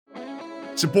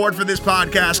Support for this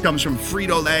podcast comes from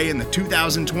Frito-Lay and the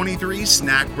 2023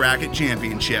 Snack Bracket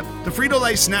Championship. The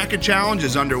Frito-Lay Snack-It Challenge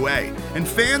is underway, and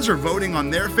fans are voting on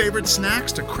their favorite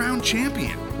snacks to crown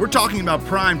champion. We're talking about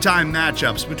prime-time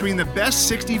matchups between the best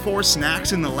 64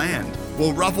 snacks in the land.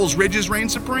 Will Ruffles Ridges reign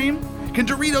supreme? Can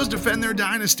Doritos defend their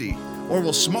dynasty? Or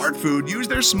will Smart Food use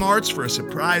their smarts for a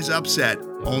surprise upset?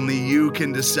 Only you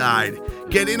can decide.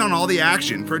 Get in on all the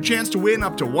action for a chance to win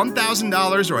up to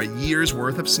 $1,000 or a year's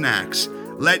worth of snacks.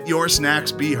 Let your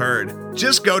snacks be heard.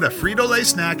 Just go to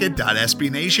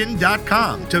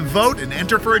fritolaysnacket.sbnation.com to vote and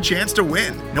enter for a chance to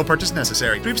win. No purchase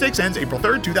necessary. Sweepstakes ends April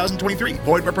 3rd, 2023.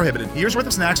 Void where prohibited. Year's worth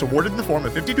of snacks awarded in the form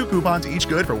of 52 coupons, each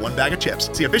good for one bag of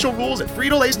chips. See official rules at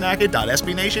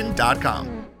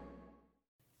fritolaysnacket.sbnation.com.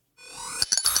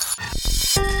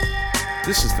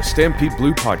 This is the Stampede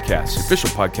Blue Podcast, the official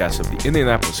podcast of the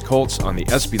Indianapolis Colts on the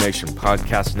SB Nation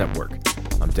Podcast Network.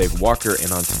 I'm Dave Walker,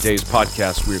 and on today's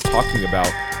podcast, we are talking about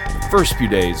the first few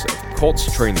days of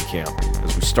Colts training camp.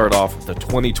 As we start off the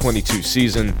 2022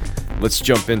 season, let's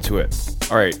jump into it.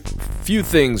 All right, few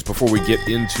things before we get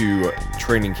into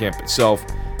training camp itself.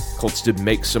 Colts did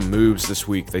make some moves this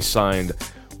week. They signed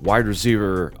wide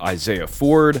receiver Isaiah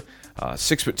Ford,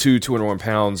 6'2", 201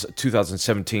 pounds,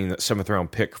 2017 7th-round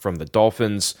pick from the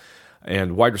Dolphins,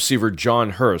 and wide receiver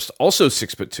John Hurst, also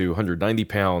 6'2", 190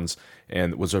 pounds,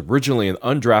 and was originally an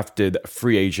undrafted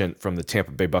free agent from the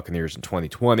Tampa Bay Buccaneers in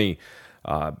 2020.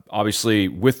 Obviously,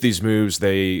 with these moves,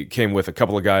 they came with a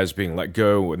couple of guys being let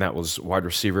go, and that was wide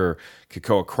receiver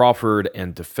Kekoa Crawford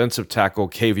and defensive tackle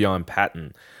Kavion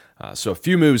Patton. So a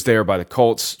few moves there by the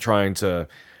Colts, trying to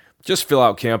just fill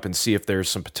out camp and see if there's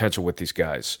some potential with these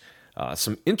guys.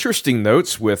 Some interesting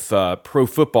notes with Pro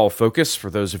Football Focus, for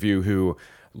those of you who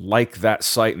like that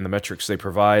site and the metrics they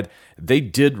provide. They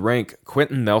did rank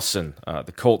Quentin Nelson,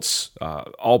 the Colts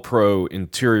all-pro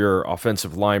interior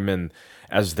offensive lineman,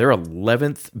 as their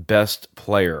 11th best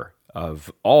player of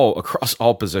all across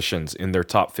all positions in their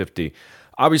top 50.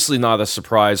 Obviously not a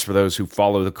surprise for those who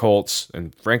follow the Colts,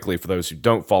 and frankly for those who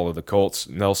don't follow the Colts.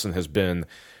 Nelson has been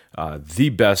the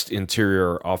best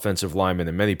interior offensive lineman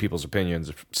in many people's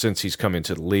opinions since he's come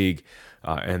into the league,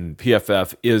 and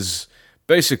PFF is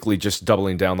basically just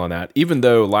doubling down on that. Even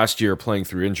though last year, playing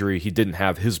through injury, he didn't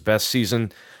have his best season,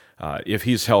 if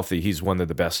he's healthy, he's one of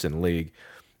the best in the league.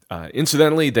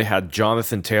 Incidentally, they had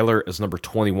Jonathan Taylor as number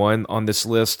 21 on this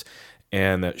list,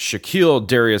 and Shaquille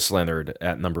Darius Leonard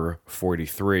at number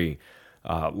 43.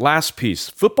 Last piece,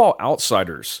 Football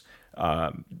Outsiders,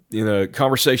 in a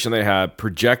conversation they had,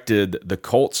 projected the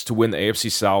Colts to win the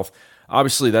AFC South.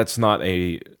 Obviously, that's not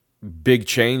a big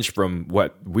change from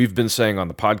what we've been saying on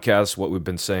the podcast, what we've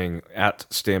been saying at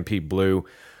Stampede Blue.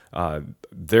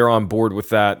 They're on board with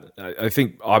that. I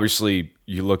think, obviously,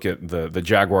 you look at the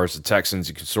Jaguars, the Texans,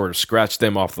 you can sort of scratch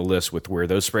them off the list with where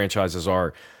those franchises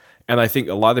are. And I think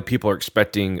a lot of people are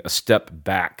expecting a step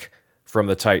back from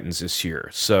the Titans this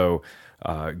year. So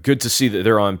good to see that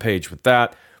they're on page with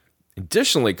that.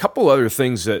 Additionally, a couple other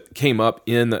things that came up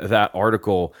in that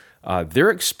article. They're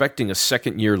expecting a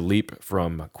second-year leap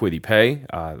from Kwity Paye,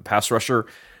 the pass rusher.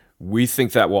 We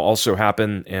think that will also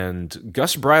happen. And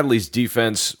Gus Bradley's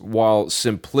defense, while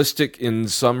simplistic in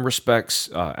some respects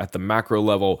at the macro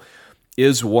level,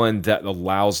 is one that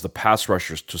allows the pass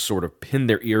rushers to sort of pin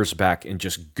their ears back and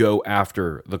just go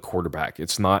after the quarterback.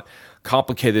 It's not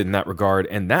complicated in that regard,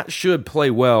 and that should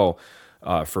play well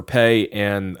for Paye,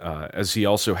 and as he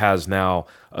also has now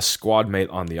a squad mate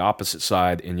on the opposite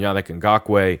side in Yannick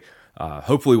Ngakoue.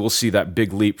 Hopefully we'll see that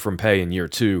big leap from Paye in year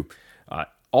two.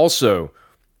 Also,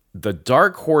 the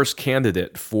dark horse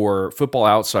candidate for Football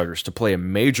Outsiders to play a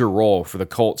major role for the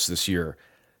Colts this year,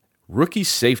 rookie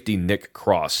safety Nick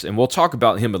Cross. And we'll talk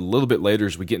about him a little bit later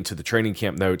as we get into the training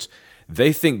camp notes.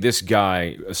 They think this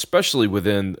guy, especially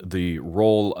within the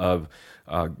role of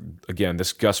again,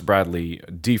 this Gus Bradley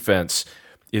defense,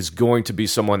 is going to be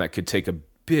someone that could take a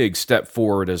big step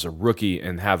forward as a rookie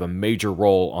and have a major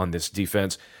role on this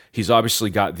defense. He's obviously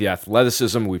got the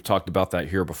athleticism. We've talked about that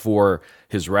here before.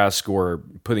 His RAS score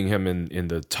putting him in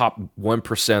the top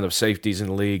 1% of safeties in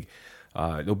the league.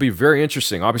 It'll be very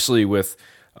interesting. Obviously, with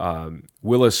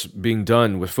Willis being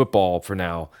done with football for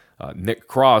now, Nick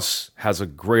Cross has a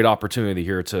great opportunity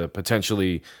here to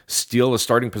potentially steal a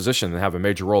starting position and have a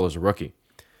major role as a rookie.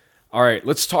 All right,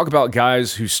 let's talk about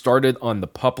guys who started on the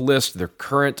PUP list, their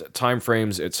current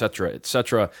timeframes, etc.,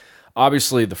 etc.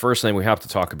 Obviously, the first name we have to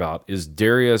talk about is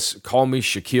Darius, call me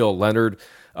Shaquille Leonard.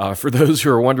 For those who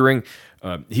are wondering,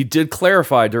 he did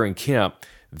clarify during camp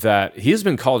that he has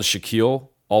been called Shaquille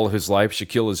all of his life.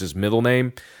 Shaquille is his middle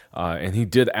name, and he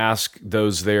did ask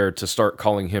those there to start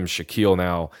calling him Shaquille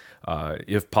now,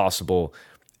 if possible.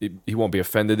 he won't be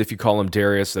offended if you call him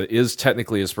Darius. That is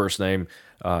technically his first name,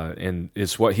 and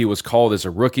it's what he was called as a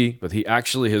rookie, but he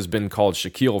actually has been called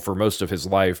Shaquille for most of his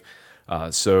life.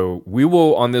 So we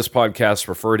will, on this podcast,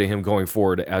 refer to him going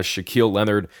forward as Shaquille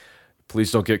Leonard.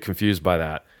 Please don't get confused by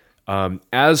that.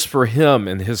 As for him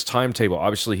and his timetable,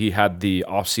 obviously he had the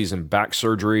offseason back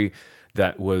surgery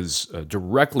that was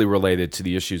directly related to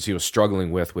the issues he was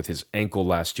struggling with his ankle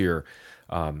last year.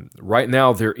 Right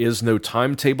now, there is no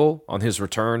timetable on his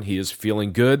return. He is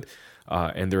feeling good,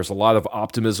 and there's a lot of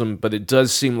optimism, but it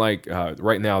does seem like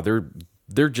right now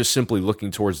they're just simply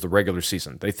looking towards the regular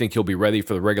season. They think he'll be ready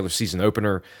for the regular season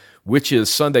opener, which is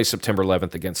Sunday, September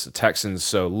 11th against the Texans,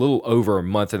 so a little over a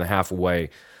month and a half away.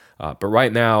 But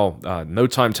right now, no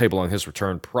timetable on his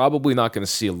return. Probably not going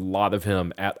to see a lot of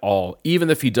him at all, even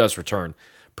if he does return.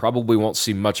 Probably won't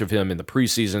see much of him in the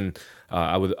preseason.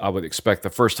 I would expect the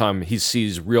first time he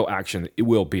sees real action, it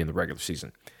will be in the regular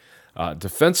season.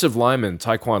 Defensive lineman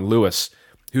Tyquan Lewis,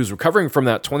 who's recovering from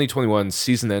that 2021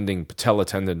 season-ending patella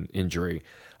tendon injury.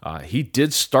 He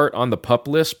did start on the PUP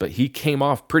list, but he came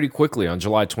off pretty quickly on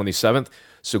July 27th,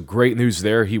 so great news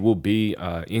there. He will be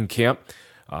in camp.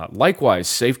 Likewise,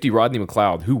 safety Rodney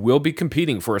McLeod, who will be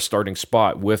competing for a starting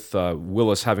spot with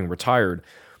Willis having retired.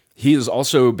 He has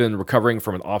also been recovering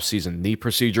from an offseason knee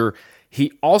procedure.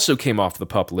 He also came off the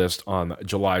PUP list on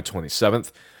July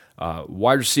 27th.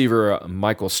 Wide receiver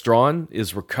Michael Strawn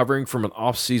is recovering from an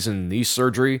offseason knee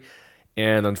surgery,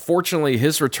 and unfortunately,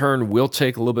 his return will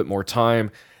take a little bit more time.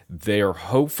 They are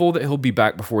hopeful that he'll be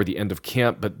back before the end of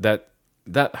camp, but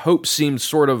that hope seems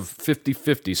sort of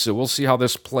 50-50, so we'll see how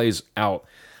this plays out.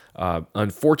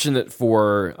 Unfortunate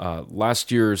for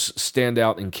last year's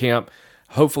standout in camp.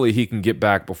 Hopefully he can get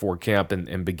back before camp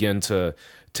and begin to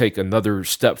take another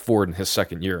step forward in his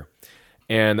second year.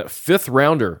 And fifth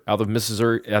rounder out of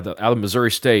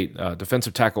Missouri State,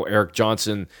 defensive tackle Eric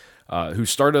Johnson, who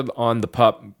started on the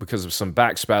PUP because of some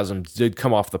back spasms, did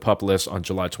come off the PUP list on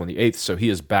July 28th, so he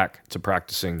is back to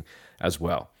practicing as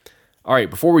well. All right,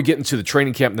 before we get into the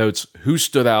training camp notes, who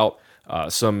stood out,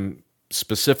 some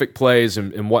specific plays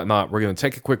and whatnot, we're going to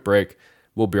take a quick break.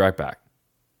 We'll be right back.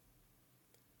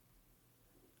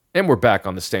 And we're back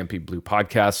on the Stampede Blue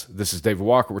podcast. This is David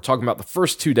Walker. We're talking about the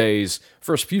first few days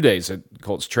at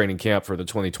Colts training camp for the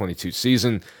 2022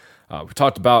 season. We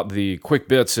talked about the quick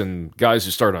bits and guys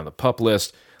who started on the PUP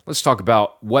list. Let's talk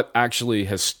about what actually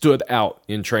has stood out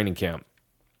in training camp.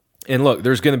 And look,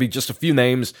 there's going to be just a few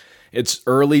names. It's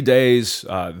early days.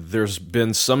 There's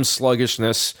been some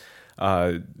sluggishness.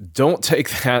 Don't take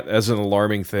that as an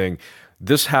alarming thing.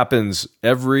 This happens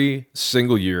every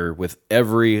single year with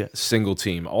every single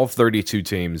team, all 32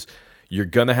 teams. You're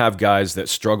going to have guys that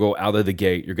struggle out of the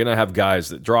gate. You're going to have guys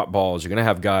that drop balls. You're going to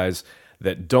have guys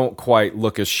that don't quite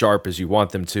look as sharp as you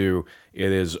want them to.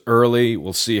 It is early.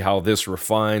 We'll see how this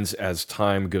refines as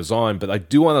time goes on. But I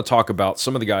do want to talk about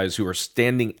some of the guys who are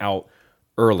standing out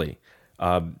early.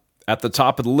 At the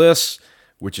top of the list,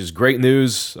 which is great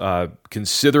news,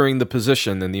 considering the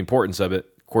position and the importance of it,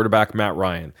 quarterback Matt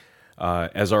Ryan.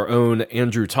 As our own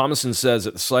Andrew Thomason says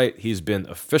at the site, he's been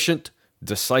efficient,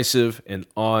 decisive, and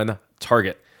on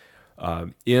target.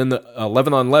 In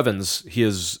 11 on 11s,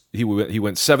 he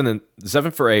went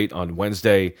 7 for 8 on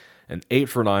Wednesday and 8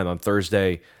 for 9 on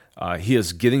Thursday. He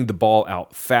is getting the ball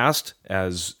out fast,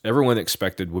 as everyone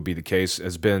expected would be the case.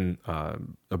 Has been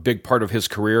a big part of his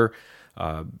career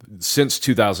since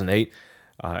 2008.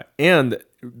 And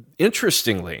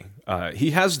interestingly,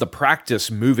 he has the practice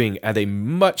moving at a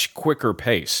much quicker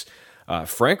pace.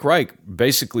 Frank Reich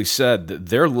basically said that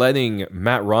they're letting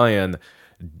Matt Ryan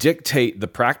dictate the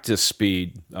practice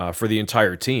speed for the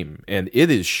entire team, and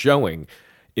it is showing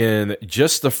in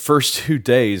just the first 2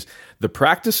 days. The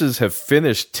practices have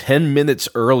finished 10 minutes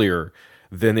earlier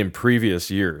than in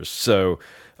previous years. So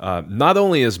not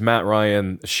only is Matt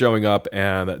Ryan showing up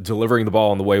and delivering the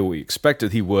ball in the way we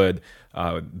expected he would,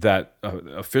 that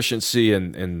efficiency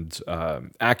and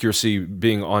accuracy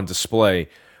being on display,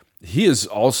 he is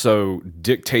also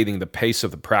dictating the pace of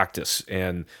the practice.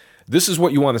 And this is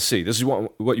what you want to see. This is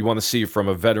what you want to see from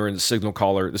a veteran signal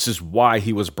caller. This is why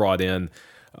he was brought in.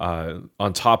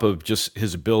 On top of just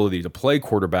his ability to play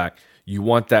quarterback, you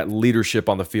want that leadership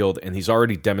on the field, and he's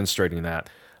already demonstrating that.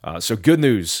 So good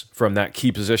news from that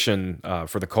key position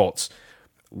for the Colts.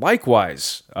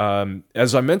 Likewise,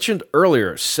 as I mentioned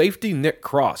earlier, safety Nick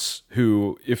Cross,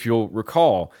 who, if you'll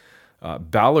recall,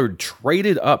 Ballard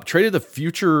traded a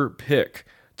future pick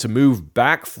to move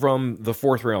back from the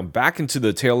fourth round, back into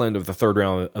the tail end of the third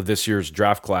round of this year's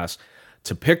draft class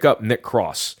to pick up Nick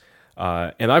Cross.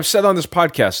 And I've said on this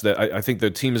podcast that I think the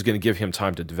team is going to give him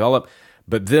time to develop,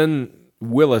 but then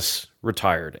Willis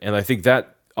retired. And I think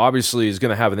that obviously is going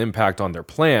to have an impact on their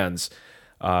plans.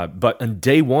 But on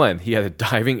day one, he had a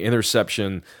diving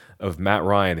interception of Matt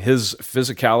Ryan. His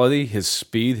physicality, his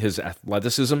speed, his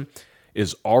athleticism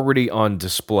is already on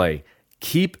display.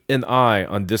 Keep an eye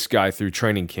on this guy through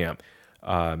training camp.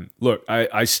 Look,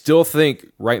 I still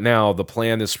think right now the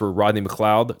plan is for Rodney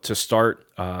McLeod to start,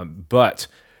 but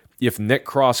if Nick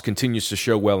Cross continues to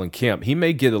show well in camp, he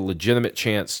may get a legitimate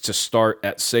chance to start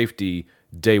at safety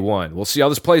day one. We'll see how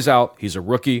this plays out. He's a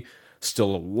rookie.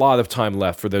 Still a lot of time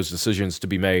left for those decisions to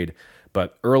be made,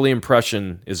 but early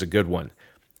impression is a good one.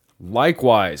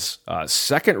 Likewise,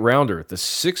 second rounder, the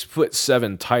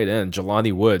 6'7" tight end,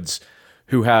 Jelani Woods,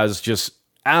 who has just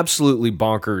absolutely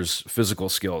bonkers physical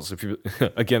skills. If you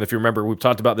remember, we've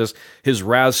talked about this. His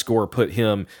RAS score put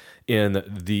him in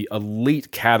the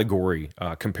elite category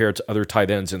compared to other tight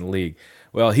ends in the league.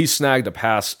 Well, he snagged a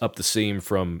pass up the seam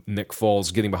from Nick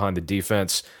Foles, getting behind the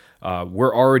defense.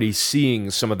 We're already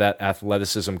seeing some of that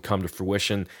athleticism come to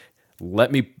fruition.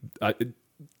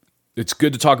 It's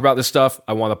good to talk about this stuff.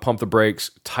 I want to pump the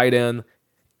brakes. Tight end,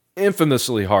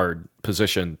 infamously hard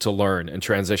position to learn and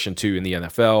transition to in the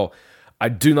NFL. I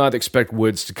do not expect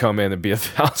Woods to come in and be a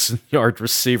 1,000-yard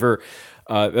receiver.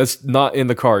 That's not in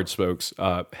the cards, folks.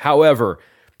 However,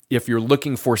 if you're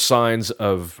looking for signs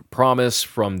of promise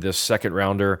from this second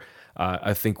rounder,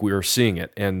 I think we are seeing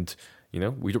it. And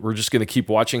we're just going to keep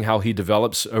watching how he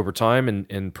develops over time,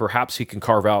 and perhaps he can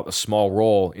carve out a small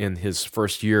role in his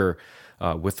first year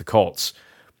with the Colts.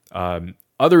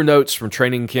 Other notes from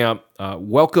training camp.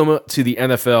 Welcome to the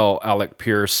NFL, Alec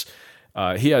Pierce.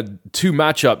 He had two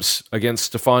matchups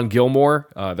against Stephon Gilmore,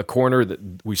 the corner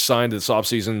that we signed this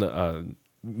offseason,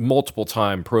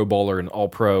 multiple-time Pro Bowler and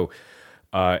All-Pro,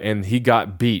 and he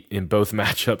got beat in both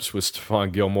matchups with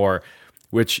Stephon Gilmore,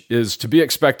 which is to be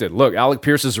expected. Look, Alec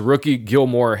Pierce is a rookie.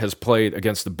 Gilmore has played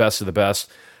against the best of the best.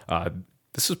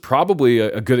 This is probably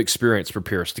a good experience for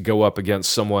Pierce to go up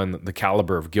against someone the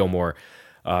caliber of Gilmore.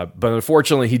 But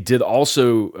unfortunately, he did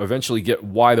also eventually get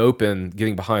wide open,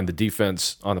 getting behind the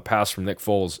defense on the pass from Nick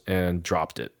Foles and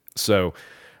dropped it. So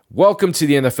welcome to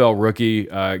the NFL, rookie.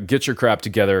 Get your crap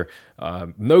together.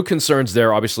 No concerns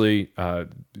there, obviously.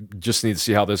 Just need to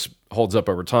see how this holds up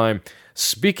over time.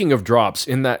 Speaking of drops,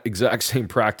 in that exact same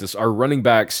practice, our running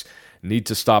backs need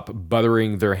to stop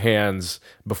buttering their hands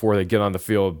before they get on the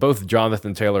field. Both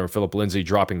Jonathan Taylor and Phillip Lindsay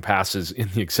dropping passes in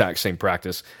the exact same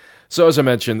practice. So as I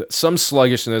mentioned, some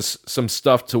sluggishness, some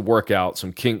stuff to work out,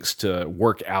 some kinks to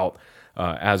work out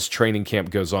as training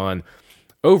camp goes on.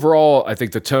 Overall, I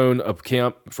think the tone of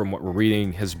camp, from what we're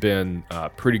reading, has been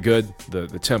pretty good. The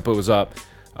tempo is up.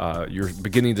 You're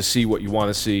beginning to see what you want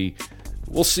to see.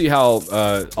 We'll see how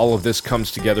all of this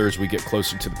comes together as we get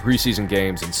closer to the preseason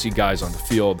games and see guys on the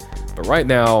field. But right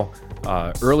now,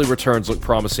 early returns look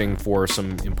promising for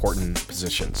some important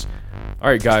positions. All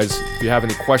right, guys, if you have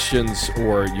any questions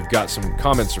or you've got some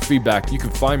comments or feedback, you can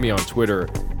find me on Twitter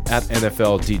at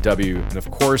NFLDW. And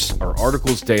of course, our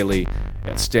articles daily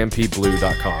at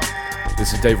StampedeBlue.com.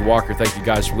 This is Dave Walker. Thank you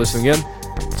guys for listening in.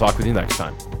 Talk with you next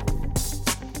time.